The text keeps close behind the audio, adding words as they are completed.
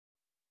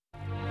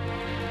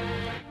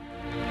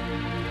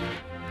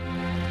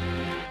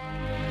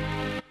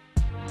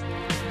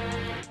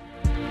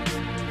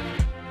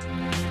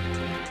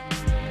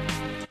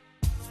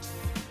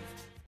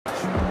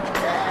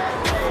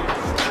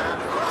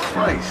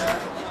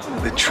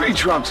The tree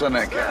trunks on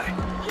that guy.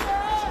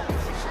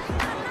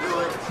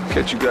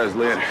 Catch you guys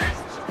later.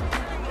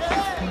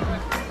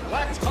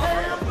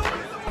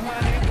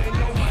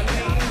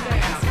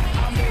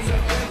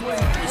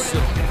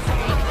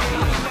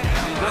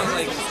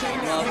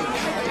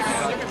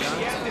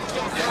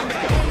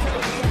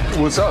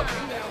 What's up?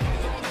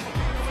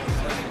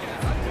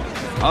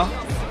 Huh?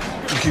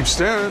 You keep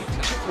staring.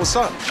 What's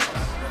up?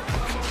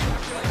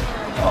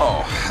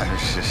 Oh, I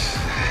was just...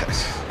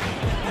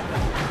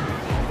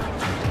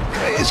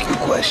 Can I ask you a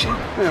question?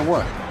 Yeah,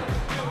 what?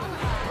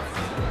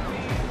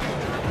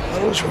 Are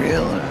those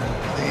real or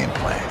the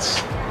implants?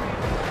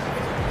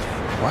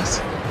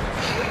 What?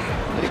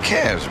 The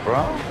calves, bro.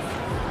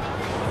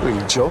 Are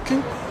you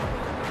joking?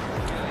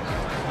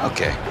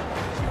 Okay,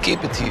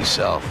 keep it to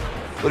yourself.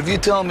 But if you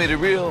tell me the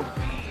real,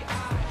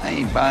 I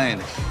ain't buying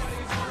it.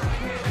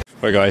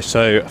 Right guys,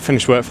 so I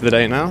finished work for the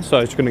day now, so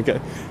I'm just gonna go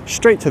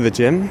straight to the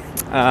gym.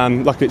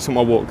 Luckily it's on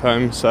my walk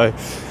home, so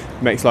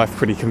it makes life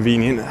pretty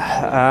convenient.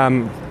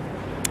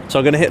 So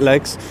I'm gonna hit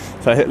legs.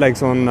 So I hit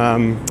legs on, I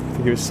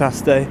think it was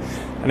Saturday.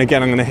 And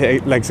again, I'm gonna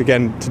hit legs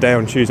again today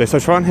on Tuesday. So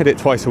I try and hit it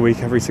twice a week,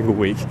 every single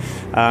week.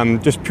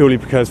 Just purely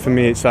because for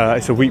me, it's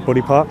a weak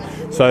body part.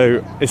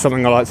 So it's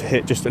something I like to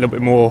hit just a little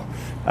bit more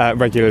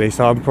regularly.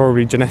 So I'm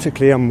probably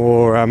genetically, I'm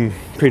more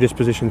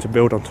predispositioned to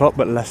build on top,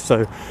 but less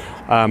so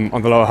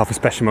on the lower half,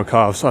 especially my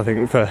calves. I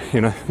think for,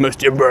 you know, most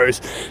gym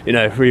bros, you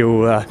know, we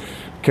all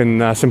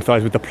can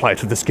sympathise with the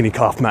plight of the skinny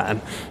calf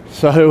man.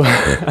 So,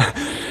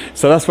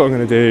 so that's what I'm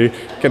gonna do.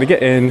 Gonna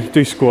get in,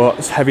 do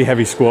squats,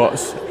 heavy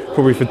squats,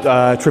 probably for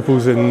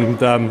triples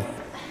and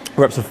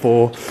reps of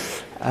 4,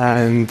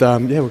 and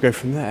yeah, we'll go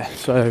from there.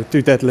 So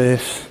do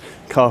deadlifts,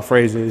 calf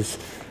raises,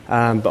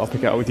 but I'll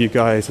pick it up with you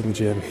guys in the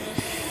gym.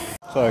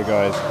 So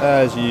guys,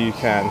 as you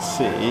can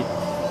see,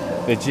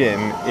 the gym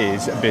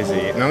is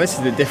busy. Now this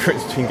is the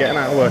difference between getting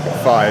out of work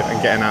at 5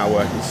 and getting out of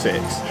work at 6.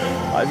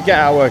 If you get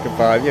out of work at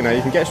 5, you know,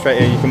 you can get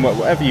straight in, you can work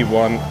whatever you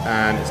want,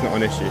 and it's not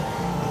an issue.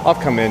 I've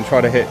come in,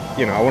 try to hit,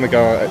 you know, I want to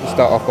go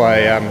start off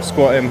by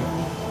squatting.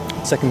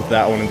 Second to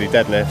that, I want to do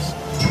deadlifts.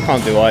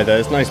 Can't do either.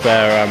 There's no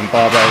spare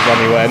barbells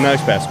anywhere, no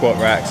spare squat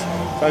racks.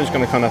 So I'm just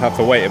going to kind of have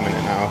to wait a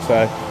minute now.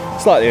 So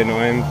slightly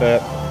annoying,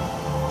 but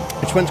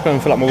I just went to go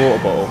and fill up my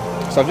water bottle.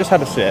 So I've just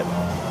had a sip,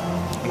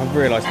 and I've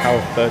realised how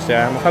thirsty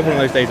I am. I've had one of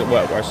those days at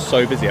work where I was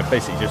so busy, I've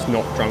basically just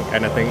not drunk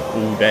anything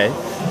all day.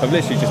 I've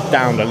literally just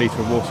downed a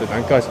litre of water.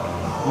 And guys,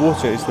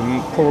 water is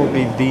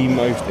probably the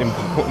most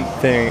important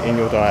thing in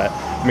your diet.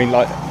 I mean,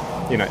 like,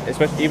 you know,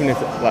 especially even if,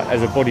 like,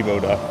 as a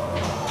bodybuilder,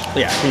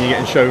 yeah, when you're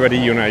getting show ready,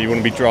 you know, you want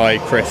to be dry,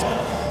 crisp,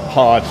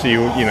 hard, so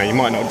you know, you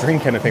might not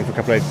drink anything for a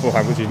couple of days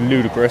beforehand, which is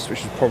ludicrous,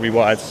 which is probably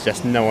why I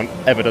suggest no one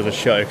ever does a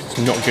show, because it's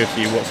not good for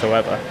you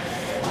whatsoever.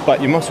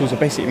 But your muscles are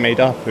basically made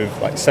up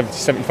of like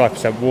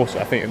 70-75% water,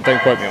 I think, and don't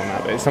quote me on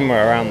that, but it's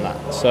somewhere around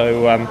that.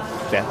 So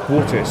yeah,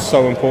 water is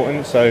so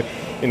important. So,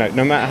 you know,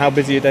 no matter how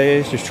busy your day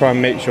is, just try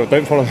and make sure,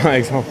 don't follow my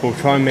example,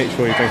 try and make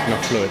sure you drink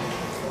enough fluid.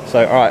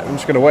 So alright, I'm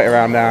just going to wait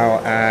around now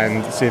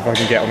and see if I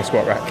can get on a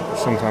squat rack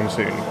sometime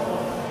soon.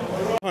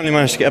 Finally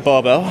managed to get a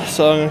barbell,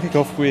 so I'm going to kick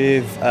off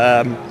with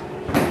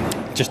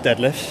just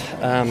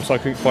deadlifts. So I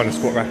couldn't find a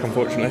squat rack,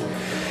 unfortunately.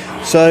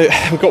 So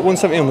we've got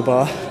 170 on the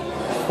bar.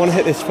 I want to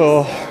hit this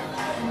for,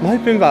 I'm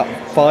hoping about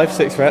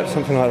 5-6 reps,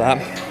 something like that.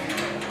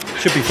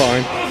 Should be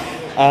fine.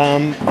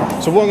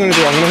 So what I'm going to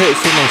do, I'm going to hit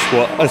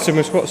a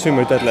sumo squat,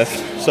 sumo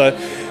deadlift. So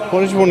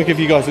I just want to give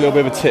you guys a little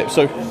bit of a tip.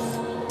 So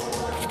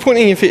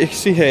pointing your feet, you can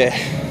see here,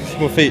 see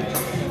my feet.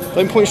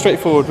 Don't point straight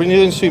forward. When you're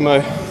doing sumo,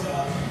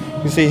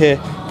 you can see here,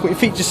 put your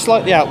feet just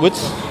slightly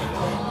outwards,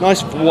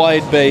 nice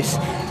wide base.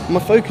 My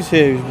focus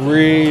here is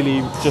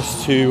really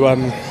just to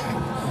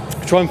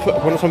try and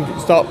put, when I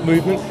start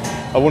movement,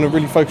 I want to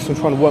really focus on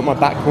trying to work my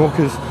back more,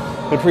 because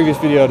in the previous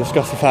video I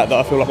discussed the fact that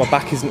I feel like my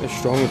back isn't as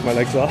strong as my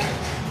legs are.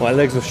 My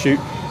legs will shoot,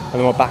 and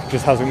then my back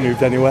just hasn't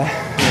moved anywhere.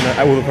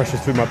 And all the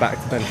pressure's through my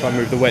back to then try and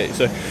move the weight.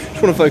 So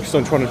just want to focus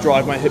on trying to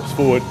drive my hips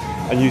forward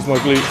and use my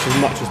glutes as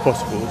much as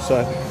possible.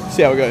 So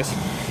see how it goes.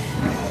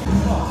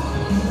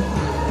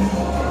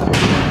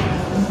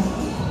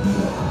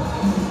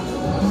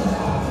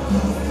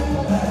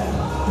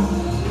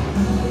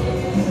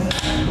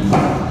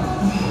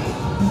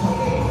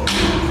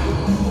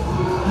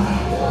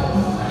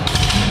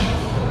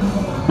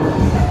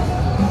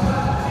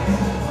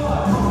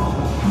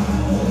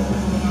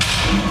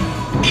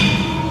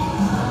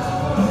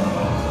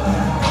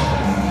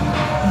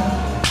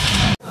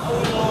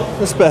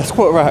 The spare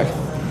squat rack.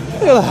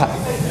 Look at that.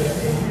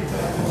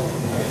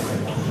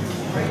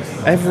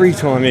 Every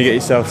time you get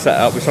yourself set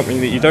up with something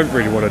that you don't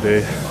really want to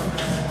do,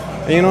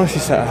 and you're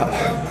nicely set up,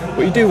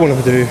 what you do want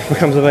to do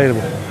becomes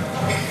available.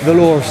 The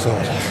law of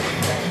sword.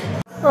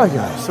 Right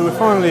guys, so we're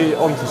finally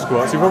on to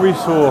squats. You probably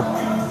saw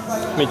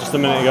me just a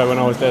minute ago when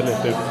I was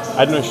deadlifting.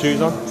 I had no shoes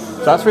on.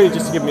 So that's really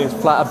just to give me as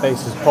flat a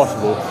base as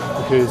possible,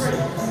 because,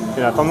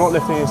 you know, if I'm not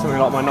lifting in something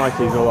like my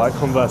Nikes or like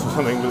Converse or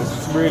something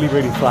that's really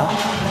flat,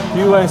 if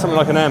you're wearing something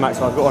like an Air Max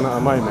I've got on at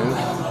the moment,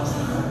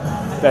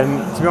 then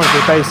to be honest,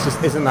 the base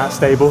just isn't that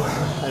stable,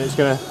 and it's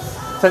going to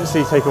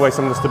potentially take away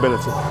some of the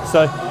stability.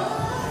 So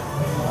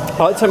I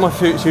like to take my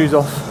shoes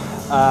off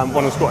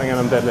when I'm squatting and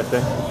I'm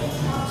deadlifting.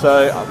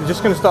 So I'm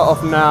just going to start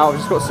off now. I've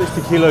just got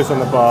 60 kilos on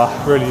the bar,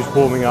 really just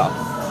warming up.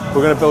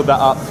 We're going to build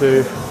that up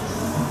to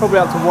probably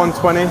up to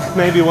 120,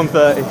 maybe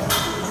 130.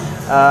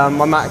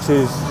 My max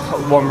is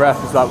one rep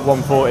is like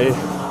 140,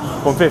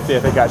 150 I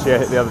think actually I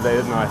hit the other day,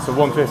 didn't I? So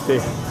 150,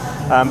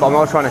 but I'm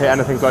not trying to hit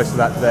anything close to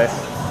that today.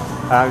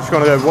 I'm just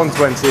going to go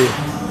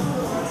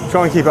 120,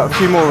 try and keep up a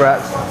few more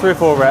reps, 3 or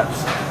 4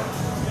 reps.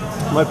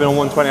 Might be on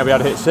 120, I'll be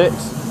able to hit 6.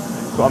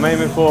 That's what I'm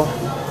aiming for.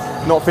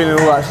 Not feeling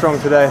all that strong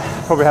today,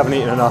 probably haven't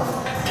eaten enough.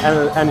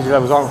 Energy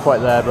levels aren't quite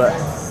there, but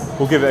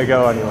we'll give it a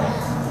go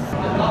anyway.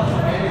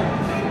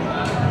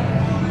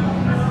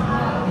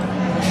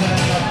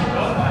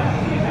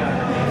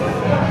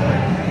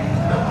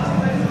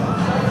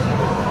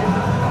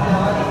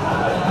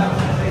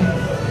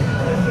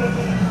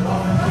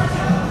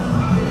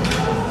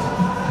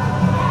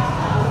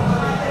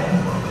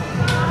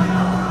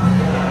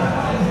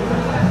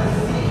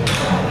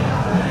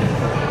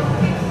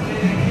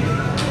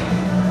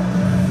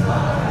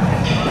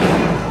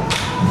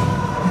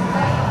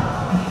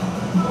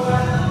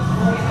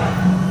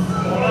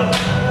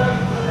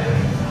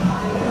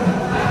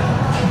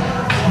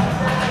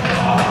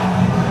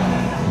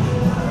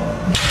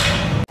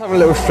 Having a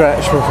little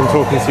stretch from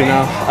talking to you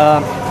now.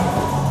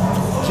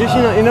 Just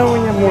you know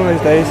when you have one of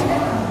those days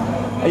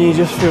and you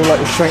just feel like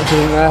the strength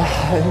isn't there.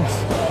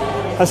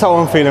 That's how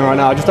I'm feeling right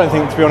now. I just don't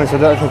think, to be honest, I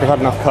don't think I've had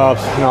enough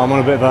carbs. You know, I'm on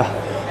a bit of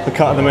a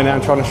cut at the minute.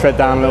 I'm trying to shred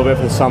down a little bit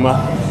for the summer.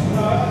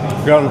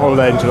 We're going on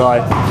holiday in July,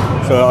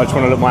 so I just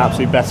want to look my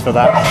absolute best for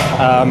that.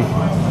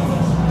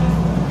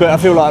 But I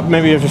feel like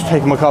maybe I've just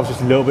taken my carbs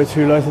just a little bit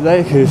too low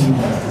today because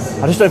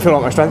I just don't feel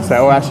like my strength's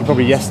there, or actually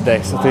probably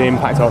yesterday, so the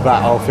impact of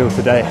that I'll feel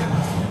today.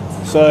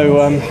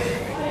 So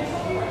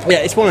yeah,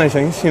 it's one of those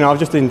things, you know, I've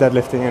just been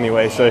deadlifting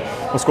anyway, so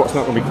my squat's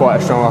not going to be quite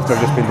as strong after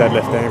I've just been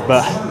deadlifting,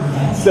 but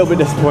it's a little bit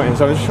disappointing.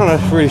 So I'm just trying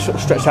to really sort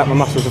of stretch out my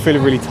muscles. I'm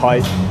feeling really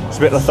tight, it's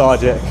a bit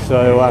lethargic,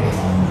 so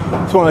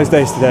it's one of those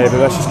days today, but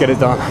let's just get it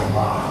done.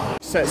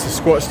 Sets of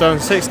squats done,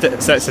 6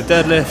 sets of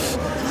deadlifts.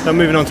 I'm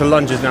moving on to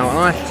lunges now, and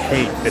I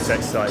hate this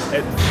exercise.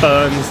 It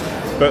burns,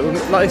 but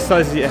like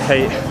exercises you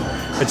hate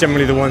are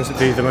generally the ones that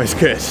do the most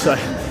good. So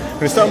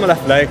I'm going to start on my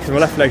left leg, because my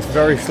left leg's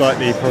very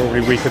slightly probably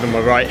weaker than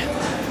my right.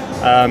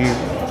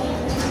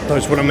 I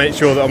just want to make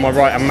sure that on my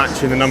right I'm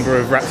matching the number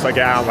of reps I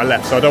get out of my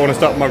left. So I don't want to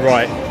start on my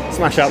right,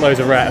 smash out loads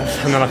of reps,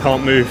 and then I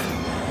can't move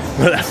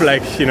my left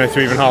leg, you know, to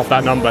even half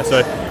that number. So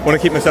I want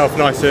to keep myself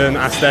nice and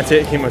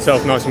aesthetic, keep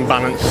myself nice and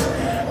balanced,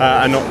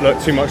 and not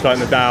look too much like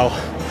Nadal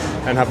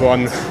and have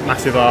one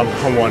massive arm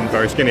on one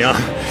very skinny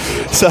arm.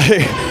 So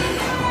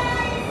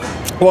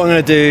what I'm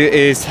going to do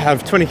is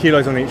have 20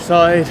 kilos on each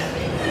side.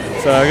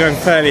 So I'm going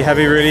fairly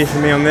heavy really for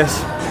me on this.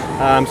 So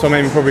I'm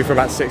aiming probably for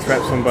about 6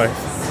 reps on both.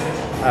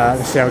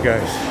 Let's see how it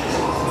goes.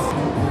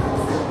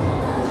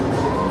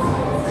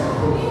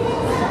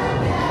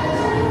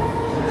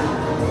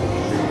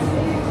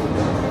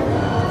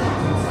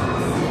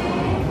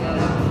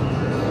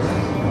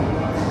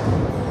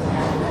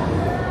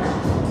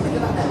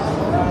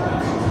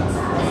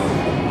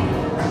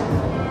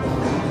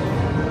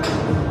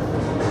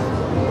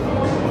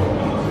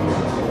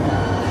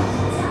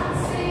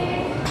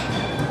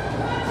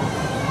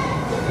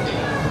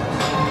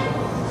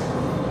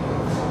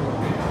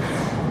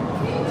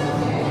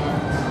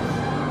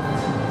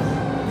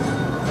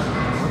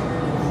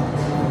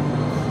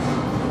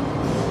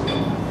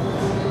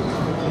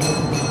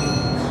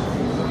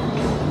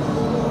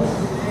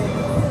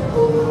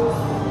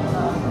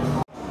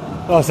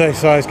 Last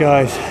exercise,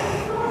 guys.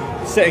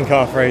 Sitting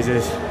calf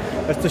raises.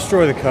 Let's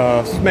destroy the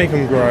calves, make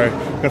them grow.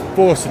 I'm gonna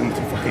force them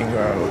to fucking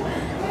grow.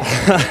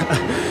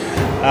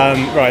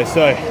 Right,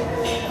 so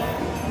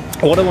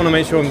what I want to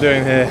make sure I'm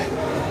doing here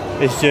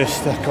is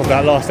just, God,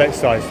 that last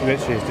exercise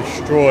literally has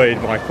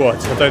destroyed my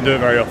quads. I don't do it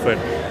very often.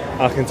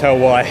 I can tell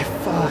why.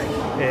 Fuck,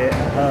 it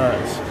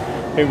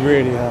hurts. It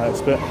really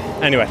hurts. But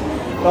anyway,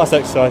 last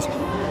exercise.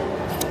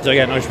 So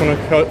again, I just want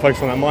to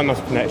focus on that mind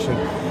muscle connection,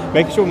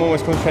 making sure I'm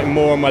always concentrating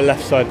more on my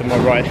left side than my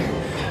right.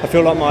 I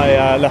feel like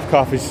my left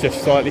calf is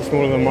just slightly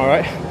smaller than my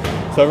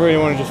right, so I really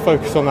want to just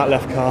focus on that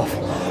left calf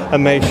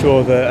and make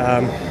sure that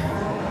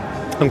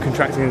I'm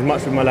contracting as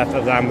much with my left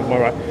as I am with my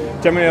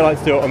right. Generally I like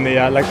to do it on the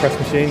leg press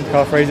machine,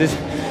 calf raises,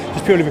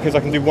 just purely because I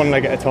can do one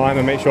leg at a time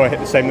and make sure I hit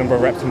the same number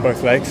of reps on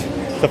both legs,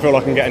 so I feel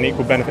like I can get an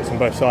equal benefits on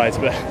both sides.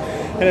 But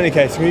in any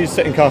case, I'm going to use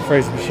sitting calf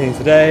raising machine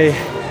today.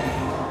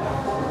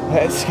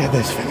 Let's get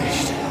this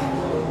finished.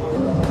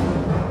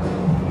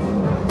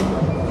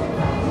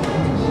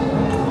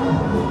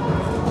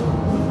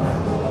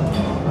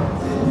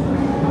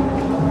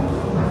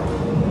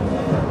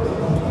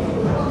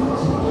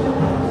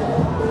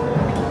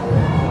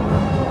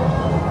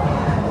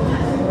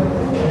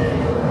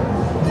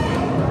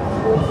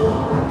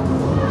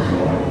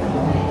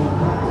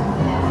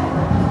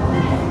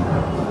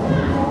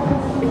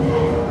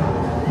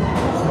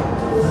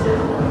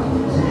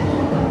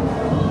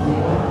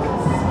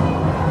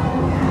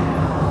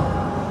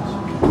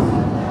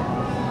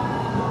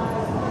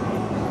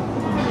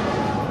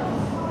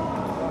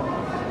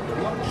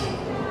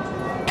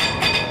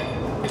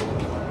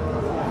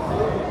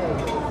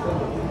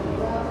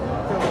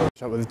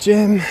 Up with the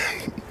gym,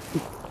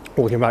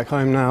 walking back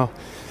home now.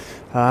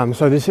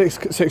 So the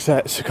six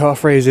sets,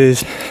 calf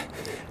raises,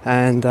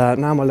 and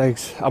now my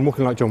legs, I'm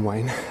walking like John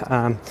Wayne.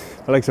 My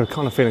legs are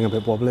kind of feeling a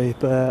bit wobbly,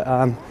 but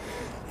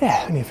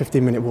yeah, only a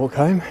 15-minute walk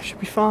home, should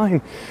be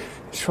fine.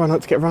 Just try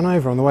not to get run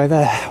over on the way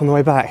there, on the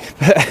way back.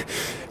 But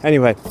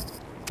anyway,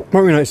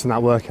 what we noticed in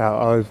that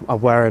workout,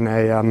 I'm wearing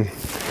a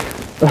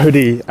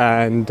hoodie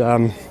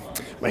and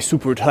my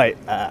super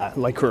tight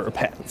lycra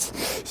pants.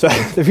 So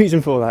the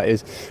reason for that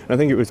is, I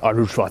think it was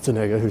Arnold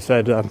Schwarzenegger who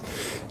said,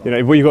 you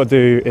know, what you got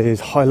to do is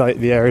highlight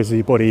the areas of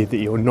your body that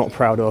you're not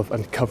proud of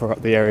and cover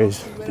up the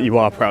areas that you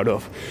are proud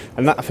of.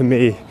 And that for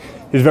me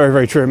is very,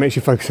 very true. It makes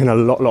you focus in a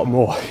lot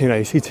more. You know,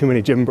 you see too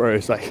many gym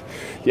bros like,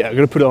 yeah, I'm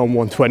gonna put it on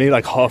 120,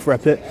 like half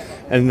rep it,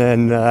 and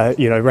then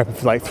you know, rep it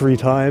for like 3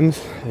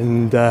 times,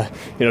 and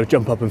you know,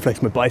 jump up and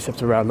flex my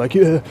biceps around like,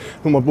 yeah.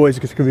 And my boys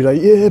are just gonna be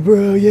like, yeah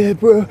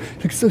bro,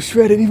 look so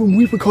shredded, even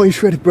we would call you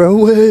shredded,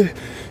 bro.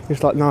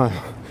 It's like, no.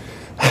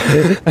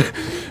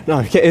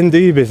 No, get in, do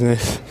your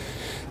business.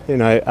 You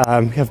know,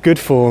 have good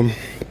form,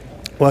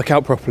 work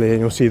out properly, and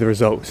you'll see the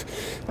results.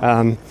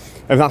 And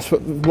that's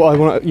what I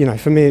want to, you know,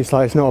 for me, it's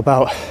like, it's not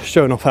about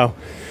showing off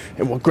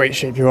what great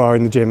shape you are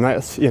in the gym.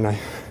 That's, you know,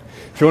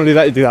 if you want to do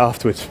that, you do that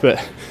afterwards.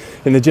 But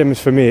in the gym,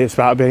 for me, it's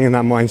about being in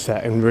that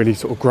mindset and really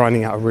sort of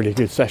grinding out a really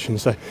good session.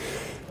 So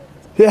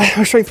yeah,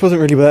 my strength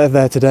wasn't really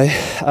there today.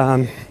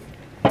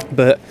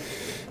 But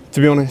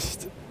to be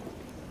honest,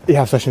 you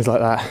have sessions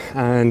like that,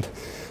 and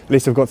at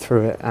least I've got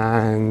through it.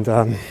 And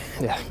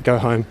yeah, go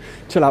home,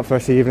 chill out for the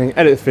rest of the evening,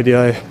 edit this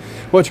video,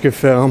 watch a good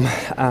film,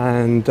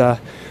 and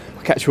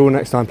I'll catch you all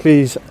next time.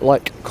 Please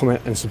like,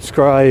 comment and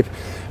subscribe.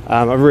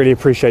 I really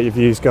appreciate your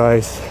views,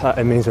 guys.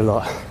 It means a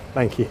lot.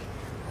 Thank you.